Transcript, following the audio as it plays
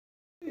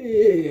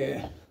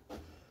Yeah.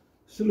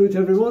 Salute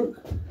everyone.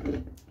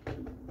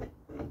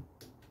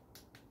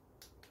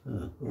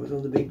 I was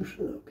on the big,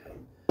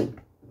 okay.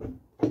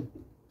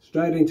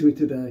 Straight into it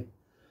today.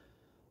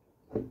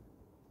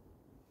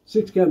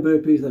 6 count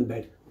burpees, then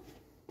bed.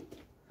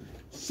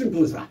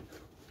 Simple as that.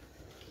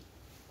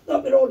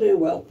 Hope you're all doing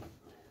well.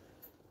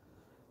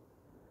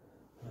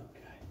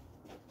 Okay.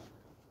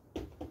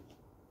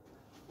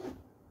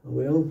 Are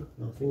we on?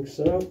 I think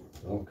so.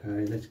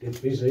 Okay, let's get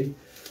busy.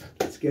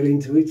 Let's get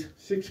into it.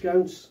 6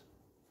 counts.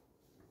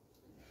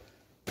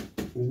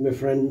 With my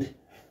friend.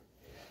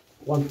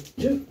 1,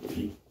 2,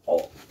 3,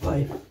 4,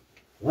 5.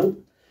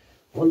 1,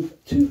 1,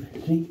 2,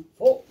 3,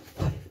 4,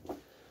 5.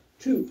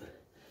 2,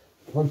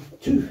 1,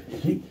 2,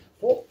 3,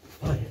 4,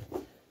 5.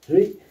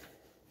 3,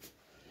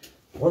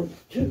 1,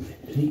 2,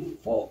 3,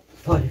 4,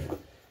 5.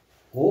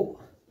 4,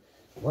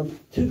 1,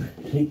 2,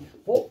 3,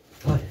 4,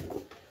 5.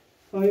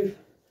 5,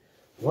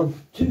 1,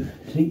 2,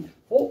 3,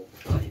 4,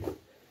 5.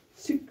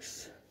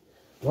 6,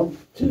 1,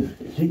 2,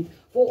 3,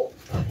 4,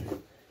 5.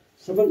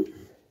 7,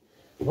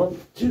 1,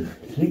 2,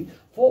 3,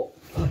 4,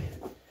 5.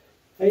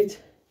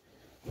 8,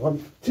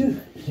 1,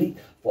 2, 3,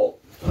 4,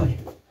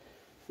 5.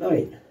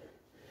 9,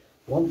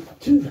 1,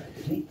 2,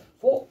 3,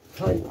 4,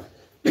 5.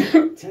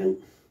 10,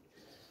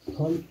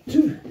 1,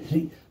 2,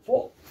 3,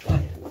 4,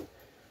 5.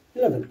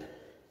 11,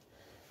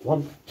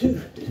 1, 2,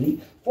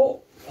 3,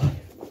 4, 5.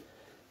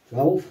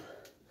 12,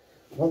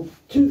 1,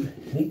 2,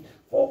 3,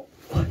 4,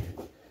 5.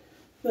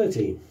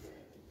 13,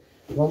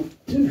 1,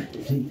 2,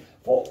 3,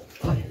 4,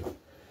 5.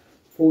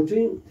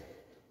 14,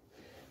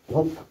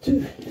 1,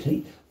 2,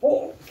 3,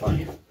 4,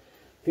 5.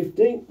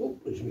 15, oh,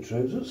 there's my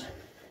trousers.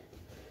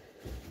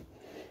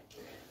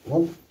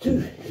 1,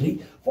 2,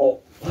 3, 4,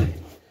 5.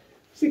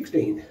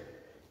 16,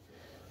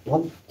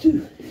 1,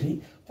 2,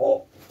 3,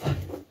 4, 5.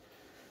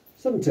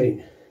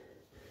 17,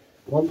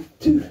 1,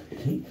 2,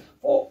 3,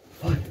 4,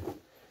 5.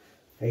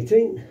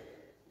 18,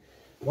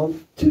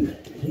 1, 2,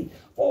 3,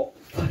 4,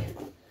 5.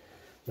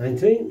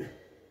 19,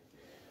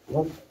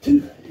 1,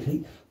 2,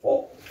 3,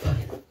 4,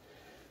 5.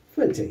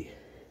 20,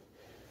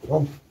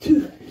 1,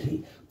 2,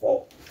 3,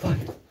 4,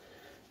 5.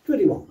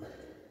 21,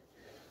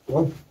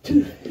 1,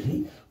 2,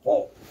 3,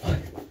 4,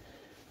 5.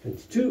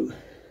 22,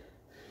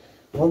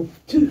 1,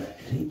 2,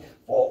 3,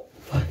 4,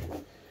 5.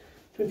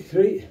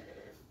 23,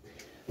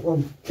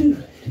 1, 2,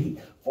 3,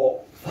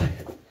 4,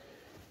 5.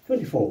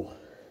 24,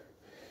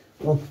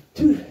 1,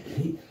 2,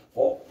 3,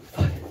 4,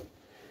 5.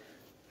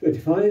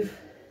 25,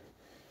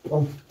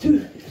 1, 2,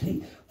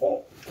 3,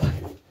 4,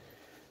 5.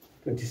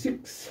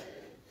 26,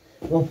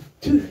 1,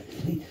 2,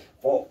 3,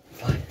 4,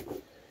 5.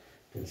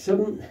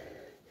 27,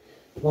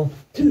 1,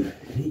 2,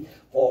 3,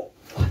 4,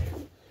 5.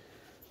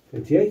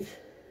 28,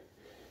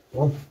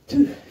 1,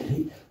 2,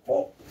 3,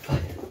 4,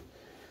 5.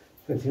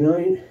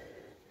 29,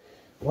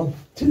 1,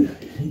 2,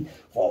 3,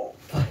 4,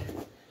 5.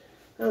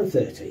 And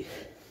 30.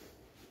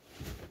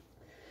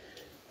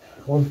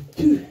 1,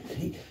 2,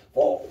 3,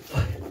 4,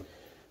 5.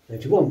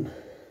 31,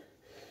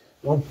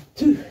 1,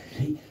 2,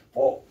 3,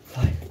 4,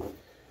 5.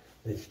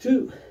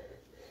 32,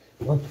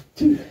 1,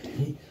 2,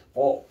 3,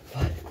 4,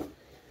 5.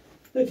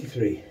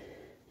 33,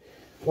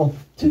 1,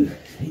 2,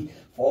 3,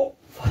 4,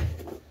 5.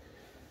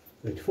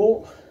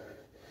 34,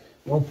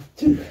 1,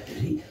 2,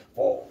 3,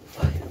 4,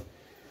 5.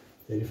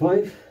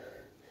 35,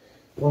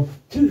 1,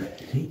 2,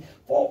 3,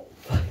 4,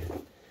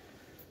 5.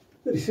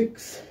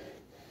 36,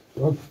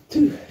 1,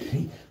 2,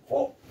 3,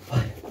 4,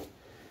 5.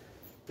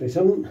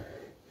 37,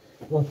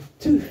 1,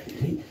 2,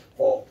 3,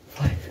 4,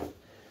 5.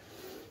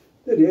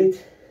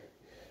 38,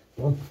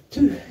 1,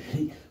 2,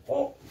 3,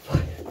 4,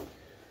 5.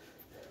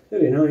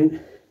 39,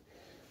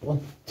 1,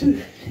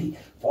 2, 3,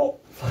 4,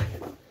 5.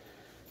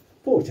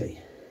 40,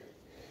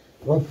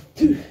 1,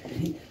 2,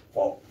 3,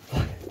 4,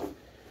 5.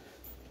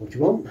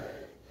 41,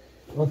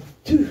 1,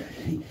 2,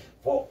 3,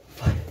 4,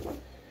 5.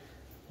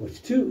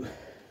 42,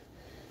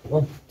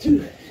 1,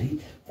 2,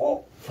 3,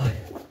 4, 5.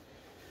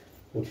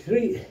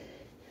 43,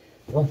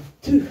 1,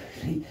 2,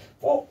 3,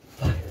 4,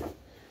 5.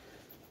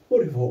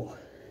 44,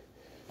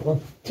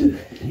 1, 2,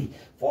 3,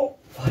 4,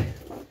 5.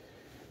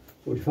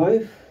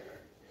 45,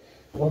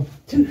 1,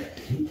 2,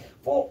 3,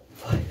 4,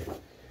 5.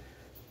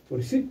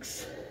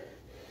 46,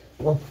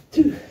 1,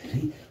 2,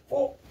 3,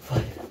 4,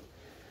 5.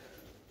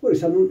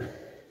 47,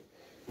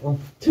 1,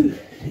 2,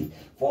 3,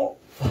 4,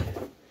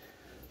 5.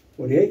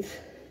 48,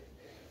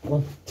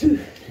 1, 2,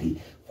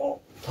 3, 4,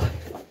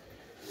 5.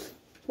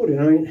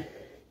 49,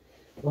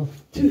 1,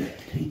 2,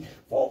 3,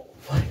 4,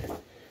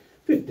 5.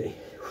 50,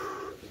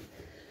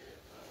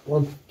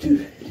 1,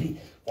 2, 3,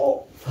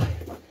 4, 5.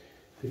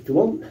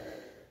 51,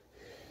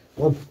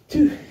 1,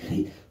 2,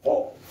 3,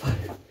 4,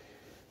 5.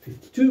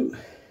 52,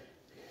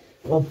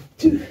 1,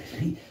 2,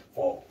 3,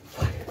 4,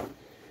 5.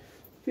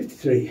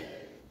 53,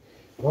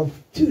 1,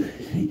 2,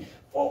 3,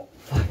 4,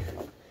 5.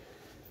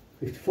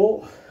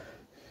 54,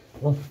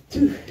 1,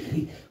 2,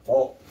 3,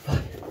 4,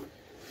 5.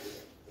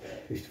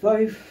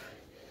 55,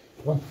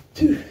 1,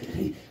 2,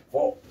 3,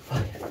 4,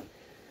 5.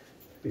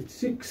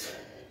 56,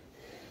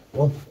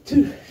 1,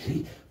 2,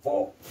 3,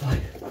 4,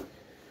 5.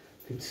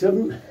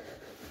 57,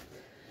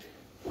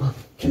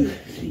 2,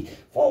 3,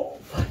 4,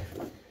 5.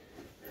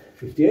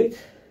 58.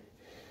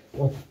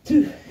 1,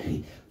 2,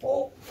 3,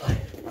 4, 5.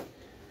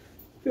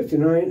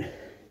 59.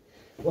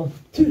 1,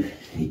 2,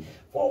 3,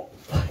 4,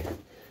 5.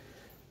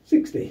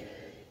 60.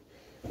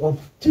 1,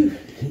 2,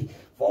 3,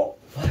 4,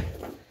 5.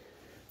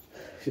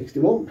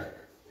 61.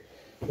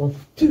 1,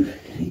 2,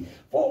 3,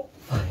 4,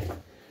 5.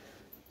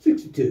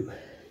 62.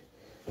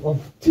 1,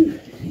 2,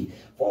 3,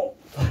 4,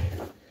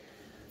 5.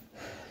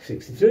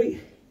 63.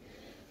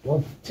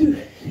 1, 2,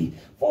 3,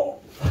 4,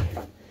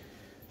 5.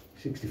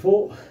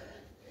 64.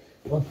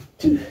 1,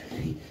 2,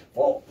 3,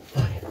 4,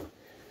 5.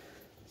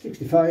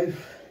 65.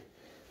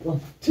 1,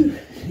 2,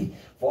 3,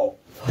 4,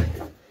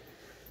 5.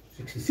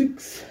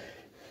 66.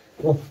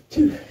 1,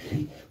 2,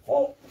 3,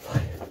 4,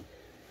 5.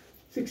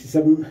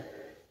 67.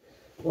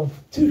 1,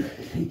 2,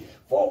 3,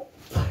 4,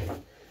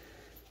 5.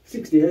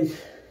 68.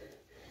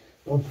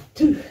 1,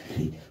 2,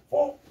 3,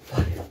 4,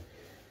 5.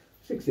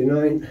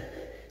 69.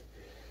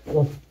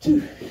 1,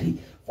 2, 3,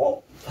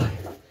 4,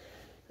 5.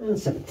 And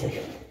 70.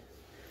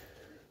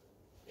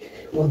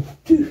 1,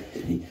 2,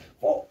 3,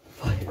 4,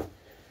 5.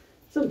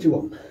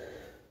 71.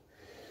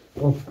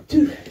 1,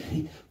 2,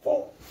 3,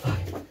 4,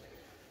 5.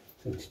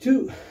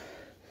 72.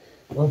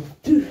 1,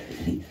 2,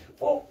 3,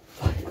 4,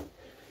 5.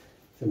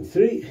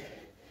 73.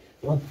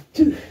 1,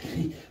 2,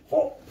 3,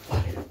 4,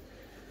 5.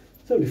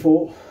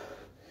 74.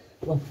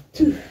 1,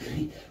 2,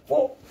 3,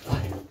 4,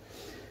 5.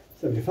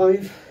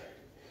 75.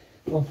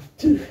 1,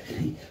 2,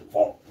 3,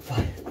 4,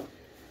 5.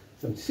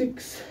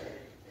 76.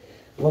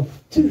 1,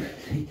 2,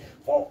 3,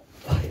 4,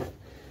 5.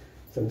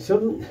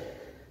 77.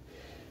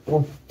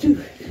 1, 2,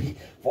 3,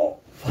 4,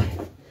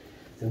 5.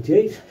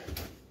 78.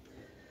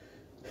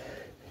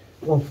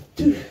 1,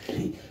 2,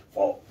 3,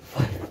 4,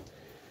 5.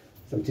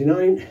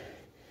 79.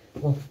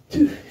 1,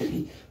 2,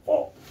 3,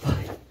 4,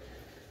 5.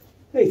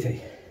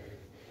 80.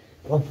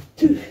 1,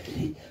 2,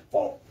 3,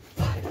 4,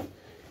 5.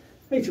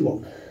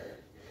 81.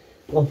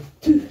 1,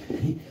 2,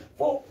 3,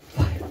 4,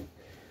 5.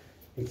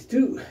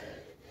 82.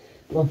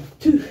 1,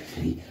 2,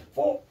 3,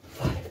 4,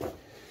 5.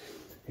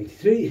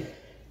 83.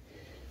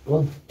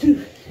 1, 2,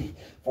 3,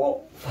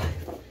 4,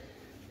 5.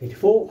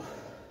 84.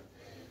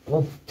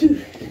 1, 2,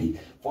 3,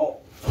 4,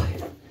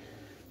 5.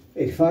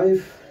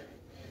 85.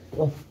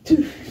 1,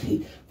 2,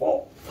 3,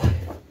 4, 5.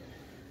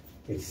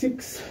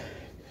 86.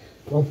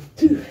 1,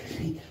 2,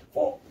 3,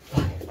 4,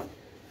 5.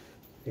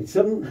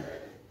 87.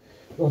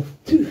 1,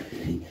 2,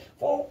 3,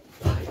 4,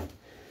 5.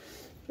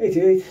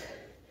 88.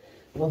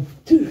 1,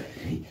 2,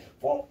 3,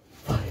 4,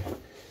 5.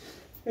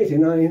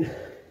 89.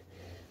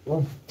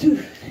 1, 2,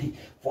 3,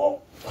 4,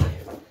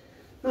 5.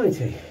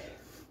 90.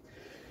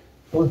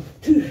 1,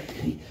 2,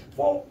 3,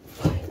 4,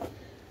 5.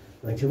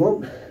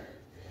 91.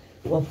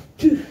 1,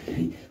 2,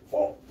 3,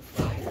 4,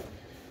 5.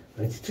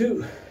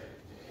 92.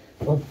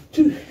 1,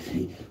 2,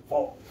 3,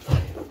 4,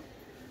 5.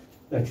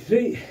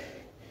 93.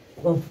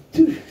 1,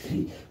 2,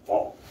 3,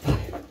 4,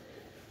 5.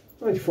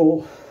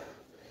 94.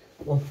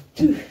 1,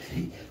 2,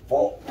 3,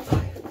 4,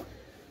 5.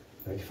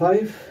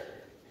 95.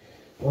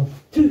 1,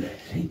 2,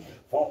 3,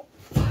 4,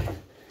 5.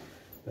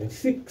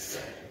 96.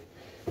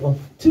 1,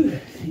 2,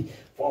 3,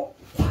 4,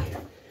 5.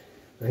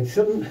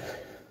 97.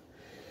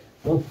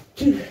 1,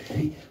 2,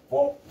 3,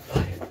 4,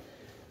 5.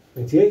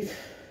 98.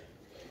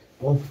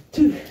 1,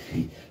 2,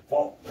 3,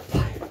 4,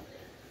 5.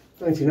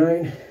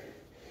 99.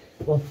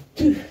 1,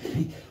 2,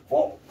 3,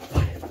 4,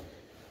 5.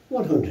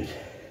 100.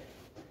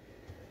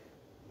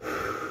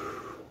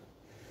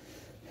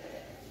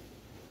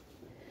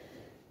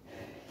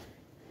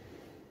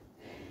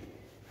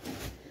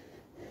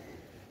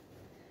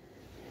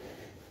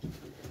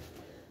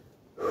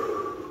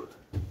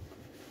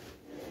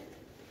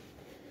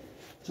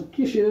 Tuck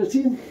your shirt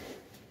in.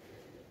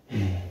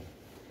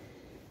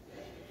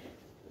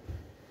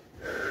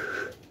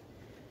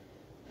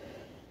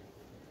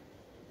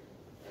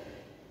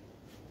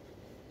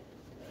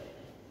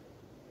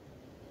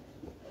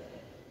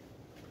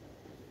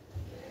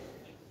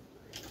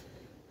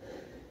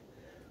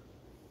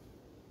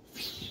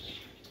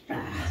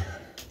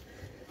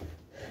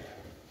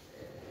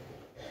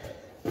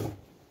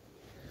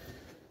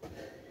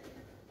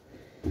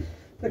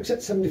 Next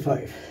set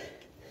 75.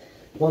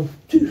 1,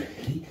 2,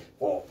 3,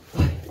 4,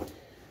 5.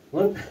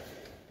 1.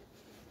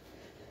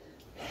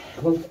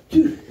 1,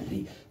 2,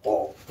 3,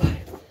 4,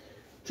 5.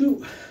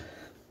 2.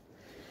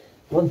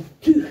 1,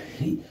 2,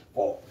 3,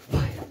 4,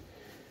 5.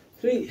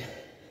 3.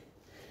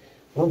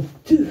 1,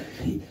 2,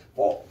 3,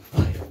 4,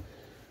 5.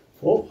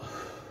 4.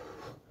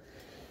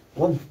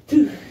 1,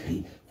 2,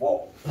 3,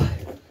 4,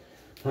 5.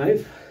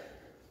 5.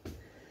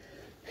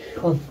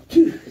 1,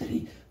 2,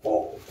 3,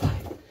 4,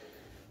 5.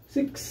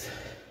 6.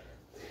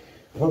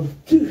 1,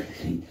 2,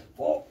 3,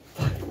 4,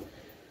 5.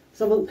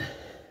 7.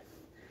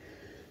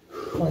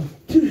 1,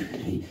 2,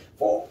 3,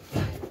 4,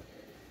 5.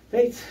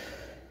 8.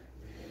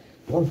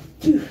 1,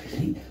 2,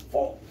 3,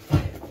 4, 5.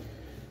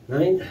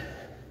 9.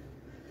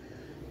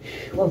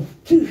 1,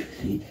 2,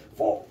 3,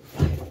 4,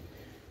 5.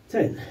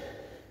 10.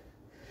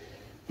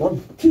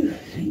 1, 2,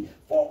 3,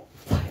 4,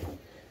 5.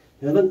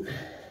 11.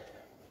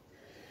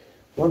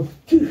 1,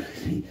 2,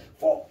 3,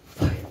 4,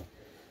 5.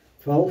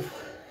 12.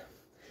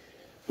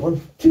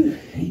 1, 2,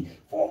 3,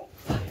 4,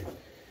 5.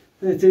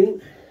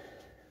 13.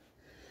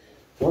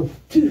 1,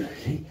 2,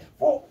 3,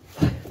 4,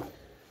 5.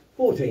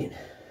 14.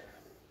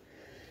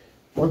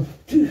 1,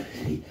 2,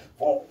 3,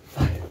 4,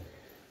 5.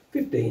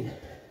 15.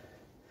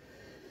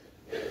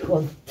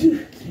 1,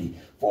 2, 3,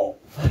 4,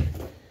 5.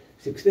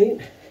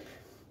 16.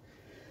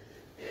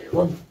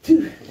 1,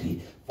 2,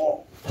 3,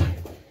 4, 5.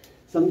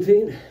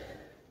 17.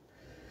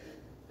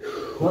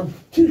 1,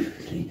 2,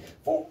 3,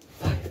 4,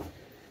 5.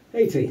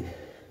 18.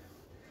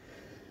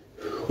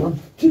 1,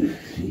 2,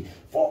 3,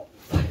 4,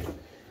 5.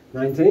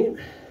 19.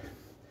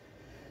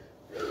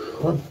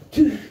 1,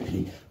 2,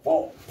 3,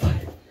 4,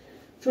 5.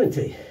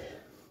 20.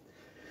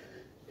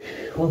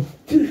 1,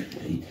 2,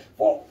 3,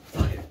 4,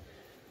 5.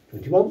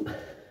 21.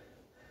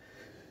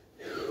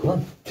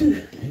 1,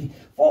 2, 3,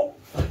 4,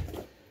 5.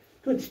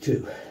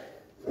 22.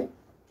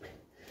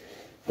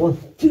 1,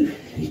 2,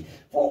 3,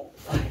 4,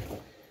 5.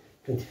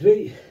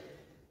 23.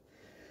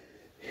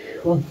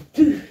 1,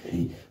 2,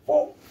 3,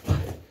 4,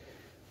 5.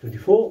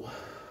 24.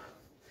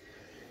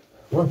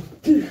 1,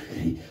 2,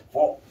 3,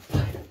 4,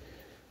 5.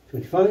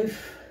 25.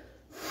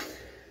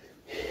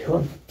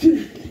 1,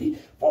 2, 3,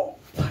 4,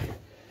 5.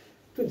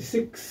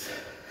 26.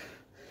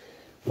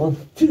 1,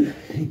 2,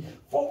 3,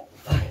 4,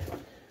 5.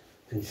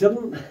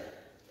 27.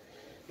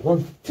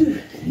 1, 2,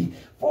 3,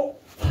 4,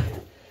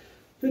 5.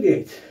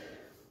 38.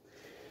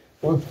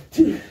 1,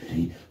 2,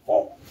 3,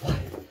 4, 5.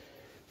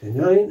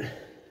 39.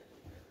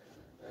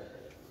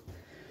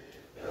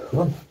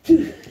 1,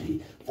 2,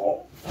 3,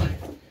 4,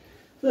 5.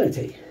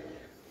 30.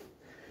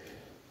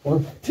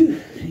 1, 2,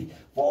 3,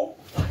 4,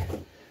 5.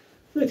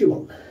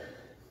 31.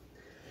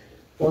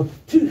 1,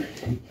 2,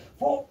 3,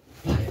 4,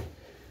 5.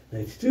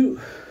 32.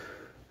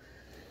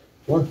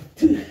 1,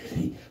 2,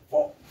 3,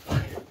 4,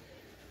 5.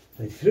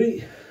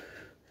 33.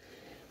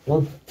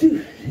 1, 2,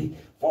 3,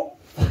 4,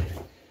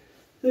 5.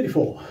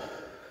 34.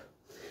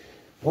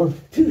 1,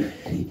 2,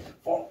 3,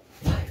 4,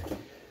 5.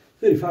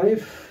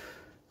 35.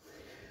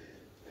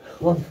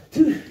 1,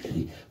 2,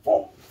 3,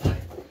 4, 5.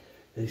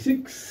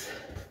 36.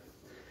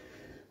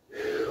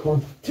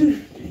 1, 2,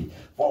 3,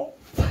 4,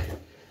 5.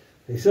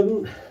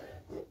 37.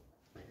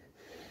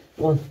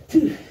 1,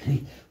 2,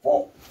 3,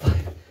 4,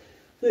 5.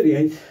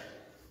 38.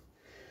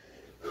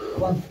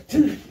 1,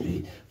 2,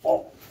 3,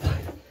 4,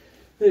 5.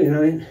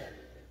 39.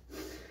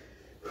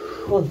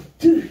 1,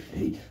 2,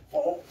 3,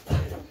 4,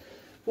 5.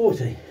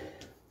 40.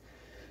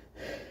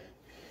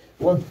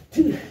 1,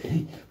 2,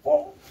 3,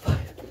 4, 5.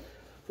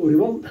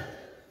 41.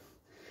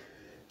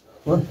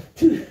 1,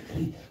 2,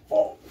 3,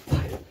 4,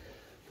 5.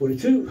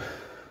 42.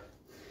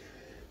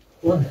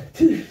 1,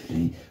 2,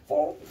 3,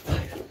 4,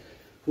 5.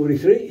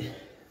 43.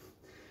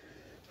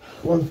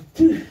 1,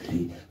 2,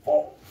 3,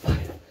 4,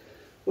 5.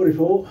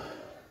 44.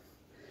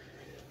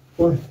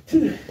 1,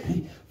 2,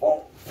 3,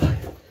 4,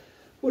 5.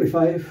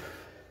 45.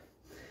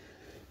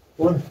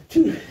 1,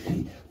 2,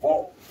 3,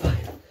 4,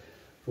 5.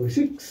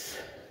 46.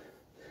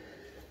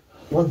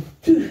 1,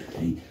 2,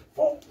 3,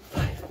 4,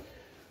 5.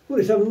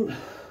 47.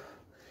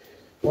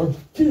 1,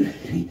 2,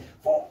 3,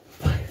 4,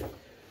 5.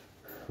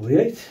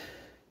 48.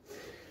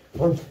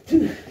 1,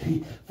 2,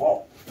 3,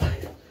 4,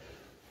 5.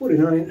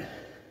 49.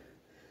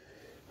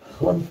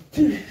 1,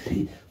 2,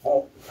 3,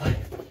 4, 5.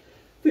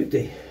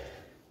 50.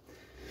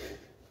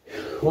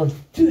 1,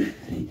 2,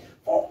 3,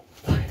 4,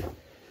 5.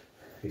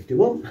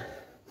 51.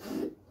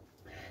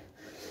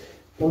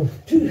 1,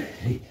 2,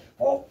 3,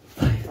 4,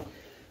 5.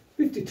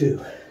 52.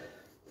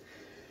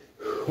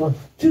 1,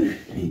 2,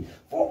 3,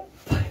 4,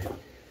 5.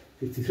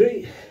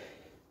 53.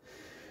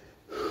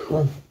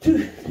 1,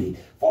 2, 3,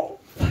 4,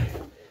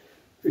 5.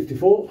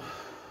 54.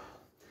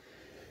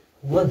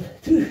 1,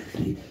 2,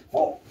 3,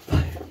 4,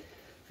 5.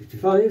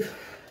 55.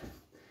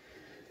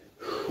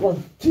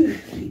 1, 2,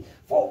 3,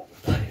 4,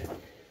 5.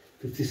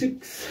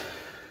 56.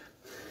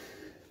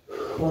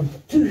 1,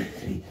 2,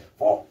 3,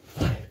 4,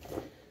 5.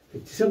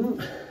 57.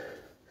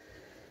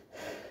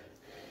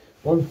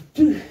 1,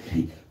 2,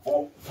 3,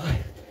 4,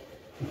 5.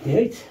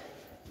 58.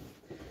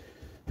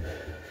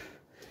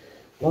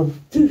 1,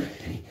 2,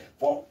 3,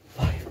 4,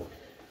 5.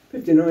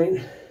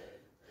 59.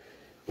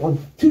 1,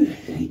 2,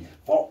 3,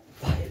 4,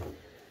 5.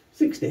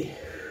 60.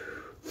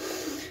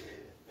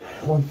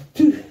 1,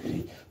 2,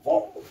 3,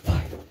 4,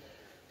 5.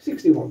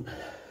 61.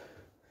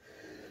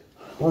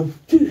 1,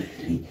 2,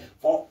 3,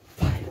 4,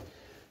 5.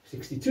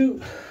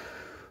 62.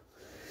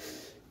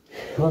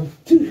 1,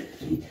 2,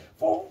 3,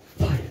 4,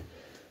 5.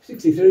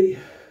 63.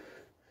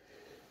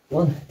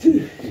 1,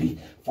 2, 3,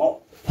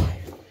 4,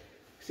 5.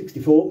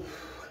 64.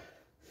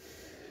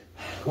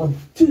 1,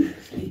 2,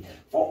 3,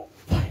 4,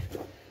 5.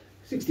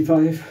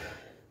 65.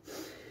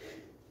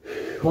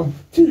 1,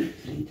 2,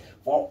 3,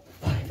 4,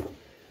 5.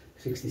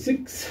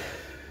 66.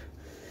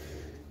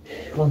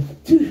 1,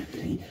 2,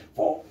 3,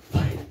 4,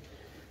 5.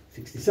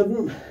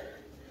 67.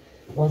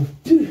 1,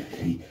 2,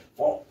 3,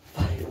 4,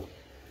 5.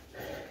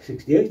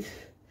 68.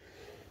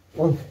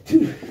 1,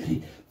 2,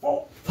 3,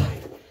 4,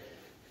 5.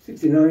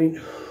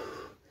 69.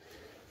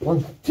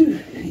 1, 2,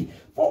 3,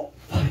 4,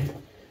 5.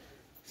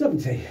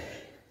 70.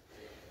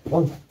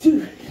 1,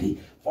 2, 3,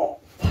 4,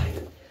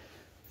 5.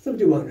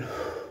 71.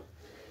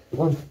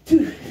 1,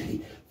 2,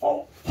 3,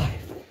 4, 5.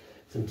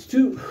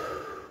 72.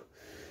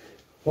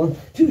 1,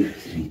 2,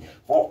 3,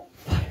 4,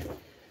 5.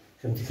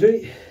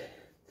 73.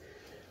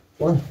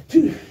 1,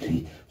 2,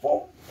 3,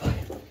 4,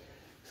 5.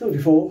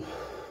 74.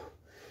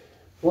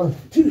 1,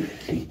 2,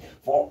 3,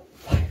 4,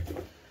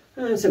 5.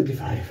 And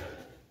 75.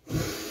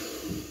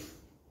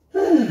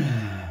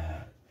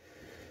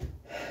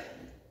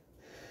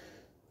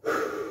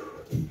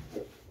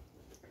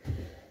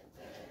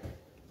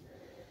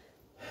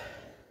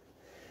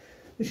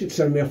 This should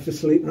send me off to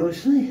sleep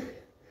nicely.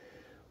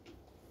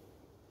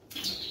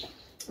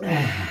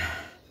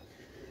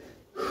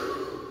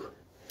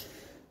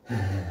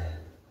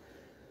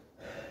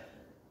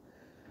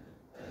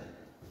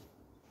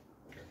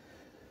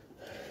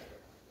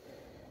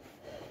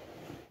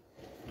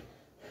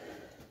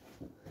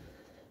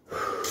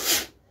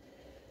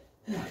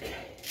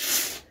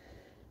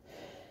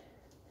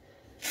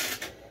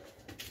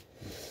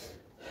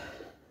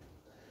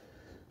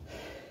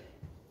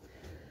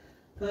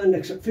 And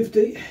next up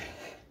 50.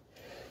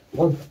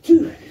 1,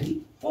 2,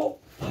 3, 4,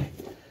 5.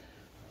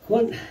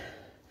 1,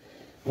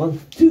 1,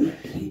 2,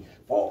 3,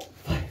 4,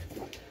 5.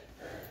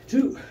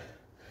 2,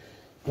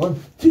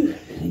 1, 2,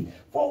 3,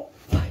 4,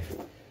 5.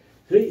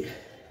 3,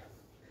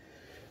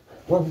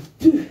 1,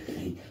 2,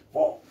 3,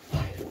 4,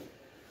 5.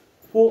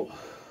 4,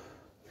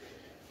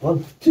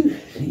 1, 2,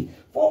 3,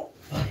 4,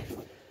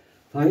 5.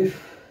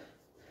 5,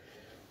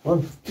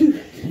 1, 2,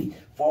 3,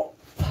 4,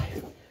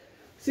 5.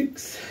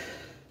 6,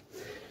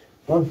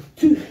 1,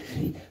 2,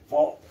 3,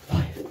 4,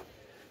 5.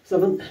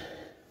 7,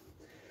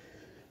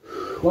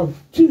 1,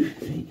 2,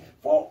 3,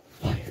 4,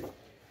 5.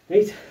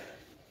 8,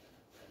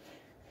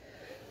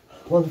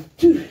 1,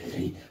 2,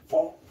 3,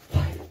 4,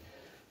 5.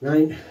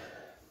 9,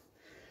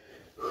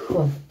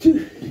 1, 2,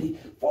 3,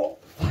 4,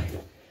 5.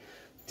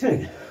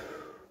 10,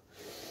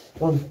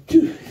 1,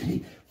 2,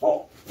 3,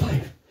 4,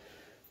 5.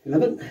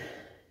 11,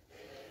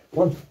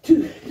 1,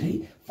 2,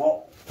 3,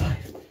 4,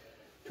 5.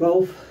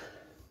 12,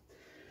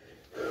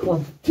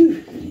 1,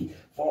 2, 3,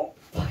 4,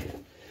 5.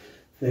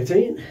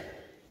 13,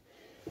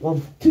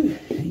 1, 2,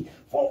 3,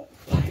 4,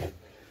 5.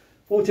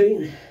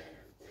 14,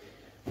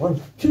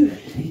 1, 2,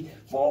 3,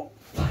 4,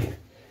 5.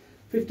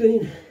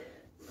 15,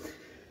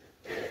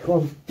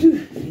 1,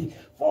 2, 3,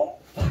 4,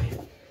 5.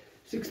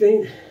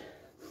 16,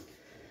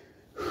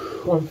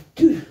 1,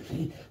 2,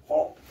 3,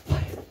 4,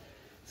 5.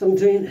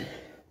 17,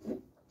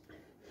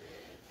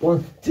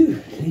 1, 2,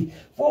 3,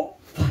 4,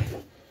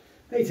 5.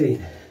 18,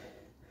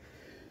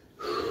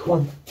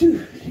 1,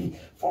 2, 3,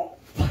 4,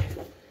 5.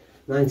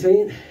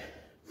 19,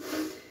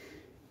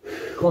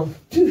 1,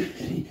 2,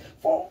 3,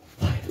 4,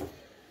 5.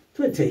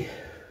 20,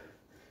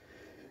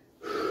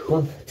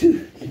 1,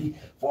 2, 3,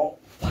 4,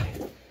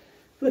 5.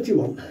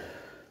 21,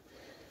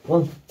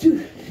 1, 2,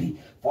 3,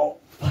 4,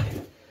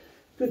 5.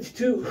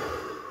 22,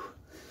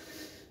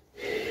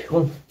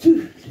 1,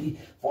 2, 3,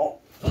 4,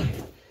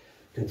 5.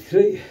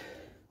 23,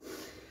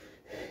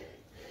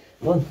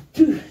 1,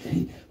 2,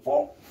 3,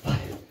 4, 5.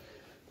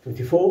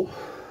 24,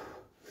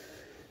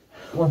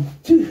 1,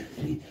 2,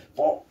 3,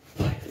 4,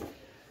 5.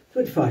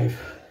 25,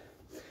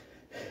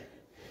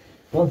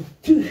 1,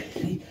 2,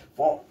 3,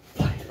 4,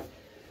 5.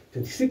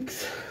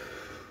 26,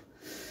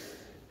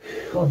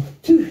 1,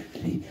 2,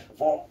 3,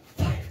 4,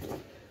 5.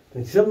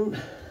 27,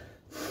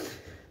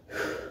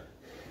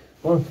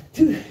 1,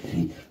 2,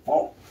 3,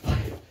 4,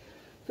 5.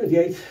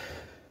 28,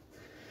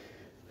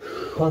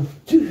 1,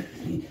 2,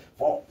 3,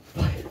 4,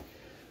 5.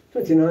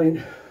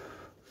 29,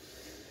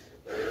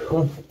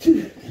 1,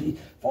 2, 3,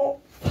 4,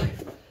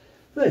 5.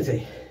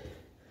 30,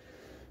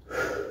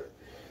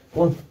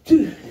 1,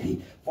 2,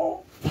 3,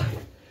 4, 5.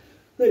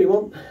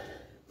 31,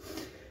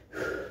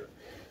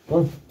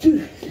 1,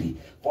 2, 3,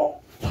 4,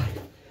 5.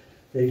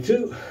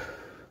 32,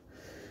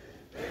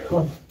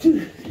 1, 2,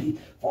 3,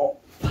 4,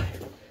 5.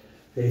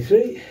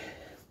 33,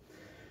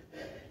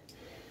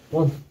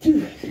 1,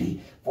 2,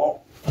 3, 4,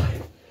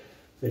 5.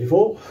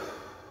 34,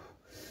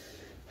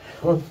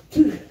 1,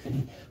 2,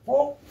 3,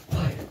 4,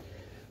 5.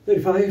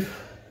 35,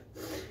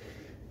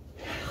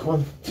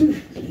 1, 2,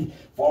 3,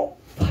 4,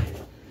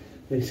 5.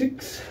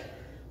 36,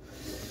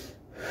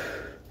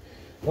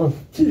 1,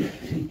 2,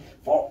 3,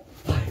 4,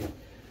 5.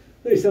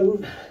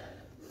 37,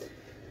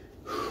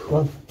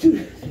 1,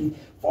 2, 3,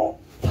 4,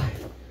 5.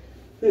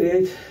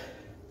 38,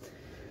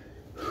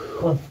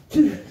 1,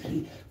 2,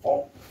 3,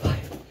 4,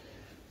 5.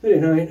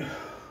 39,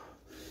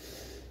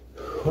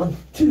 1,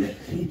 2,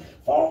 3,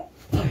 4,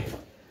 5.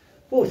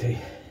 40,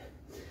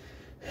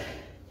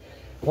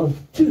 1,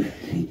 2,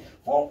 3,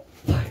 4,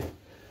 5.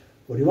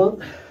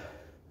 41,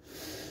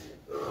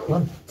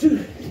 1, 2,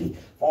 3,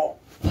 4,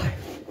 5.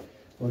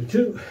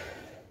 42,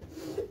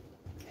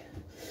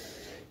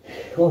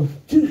 1,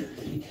 2,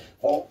 3,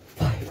 4,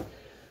 5.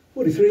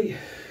 43,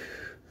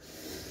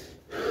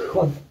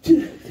 1,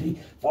 2, 3,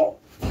 4,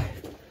 5.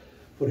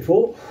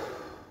 44,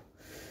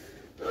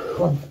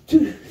 1,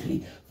 2,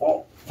 3,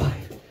 4, 5.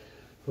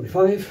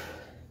 45,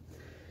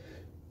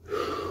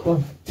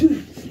 1,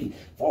 2, 3,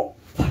 4,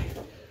 5.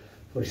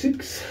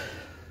 46.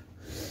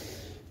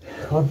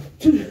 1,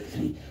 2,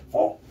 3,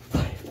 4,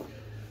 5.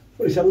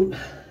 47.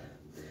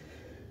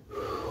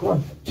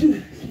 1,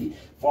 2, 3,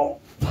 4,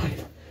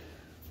 5.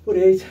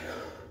 48.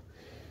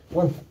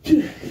 1,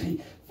 2,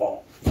 3,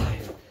 4,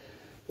 5.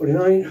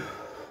 49.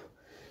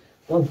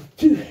 1,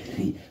 2,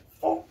 3,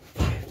 4,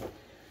 5.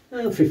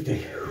 And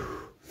 50.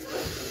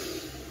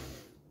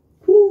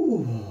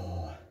 Whew.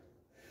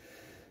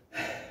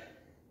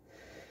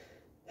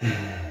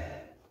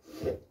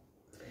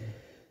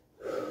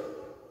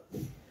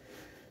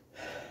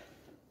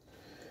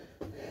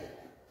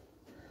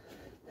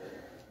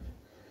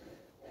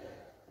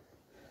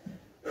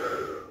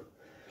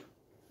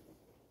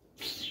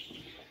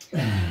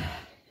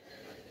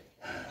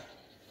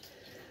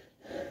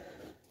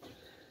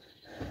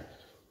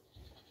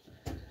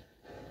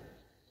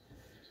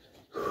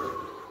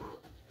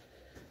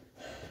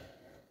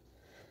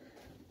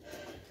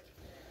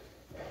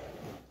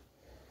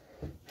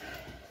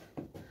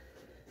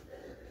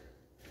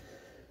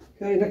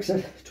 Okay, next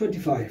set,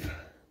 25.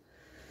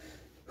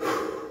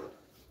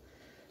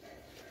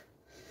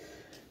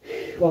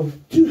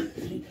 1, 2,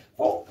 3,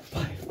 4,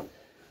 5.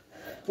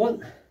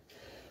 1,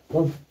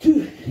 1,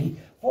 2, 3,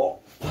 4,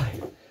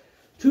 5.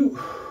 2,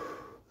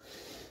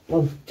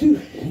 1, 2,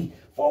 3,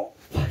 4,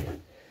 5.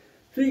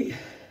 3,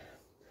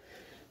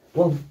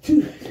 1,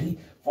 2, 3,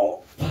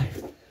 4,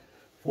 5.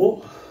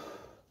 4,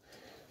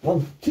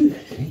 1, 2,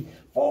 3,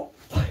 4,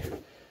 5.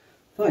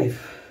 5,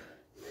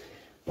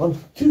 1,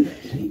 2,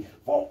 3,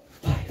 4,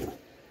 5.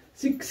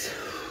 6,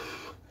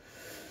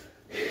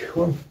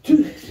 1,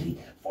 2, 3,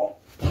 4,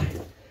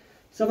 5.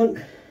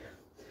 7,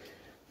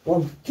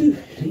 1, 2,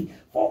 3,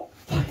 4,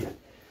 5.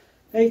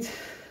 8,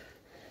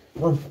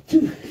 1,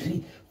 2,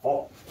 3,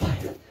 4,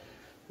 5.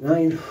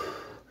 9,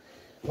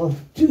 1,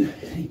 2,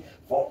 3,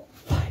 4,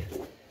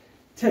 5.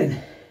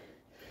 10,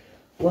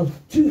 1,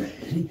 2,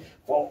 3,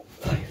 4,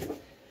 5.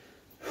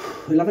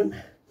 11,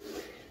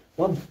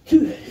 1,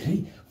 2,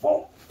 3,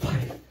 4,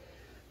 5.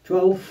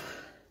 12,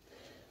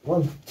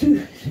 1,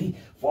 2, 3,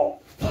 4,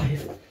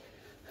 5.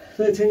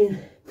 13,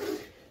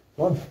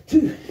 1,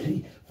 2,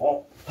 3,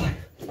 4, 5.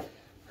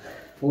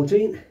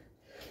 14,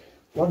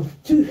 1,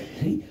 2,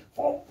 3,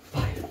 4,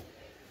 5.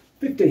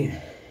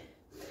 15,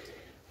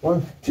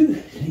 1, 2,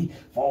 3,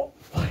 4,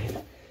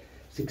 5.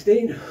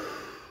 16,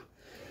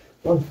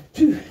 1,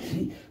 2,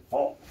 3,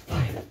 4,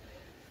 5.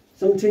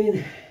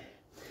 17,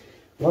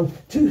 1,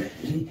 2,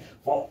 3,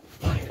 4,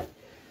 5.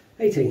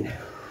 18,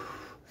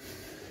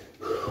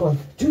 1,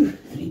 2,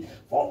 3,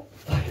 4,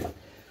 5.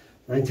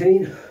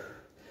 19,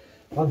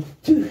 1,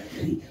 2,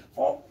 3,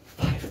 4,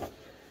 5.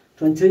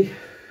 20,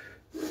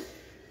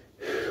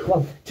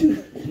 1, 2,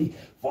 3,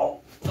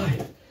 4,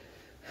 5.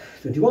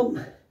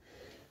 21,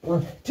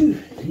 1, 2,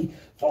 3,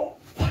 4,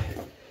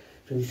 5.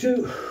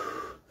 22,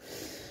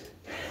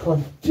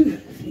 1, 2,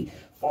 3,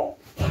 4,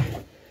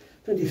 5.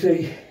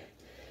 23,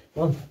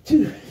 1,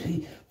 2,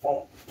 3,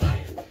 4,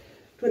 5.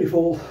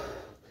 24,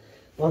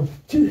 1,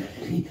 2,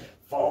 3,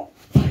 4,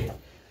 5.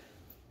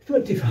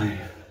 25,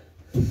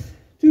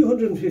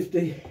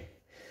 250,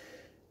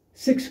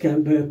 6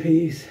 count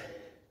burpees,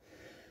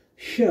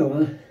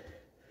 shower,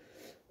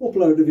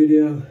 upload the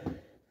video,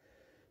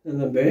 and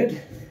then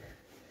bed.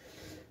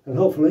 And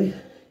hopefully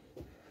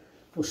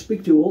I'll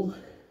speak to you all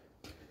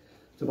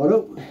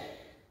tomorrow.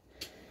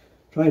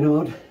 Trying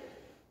hard.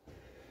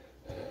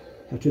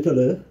 Catch you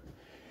later.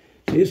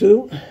 See you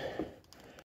soon.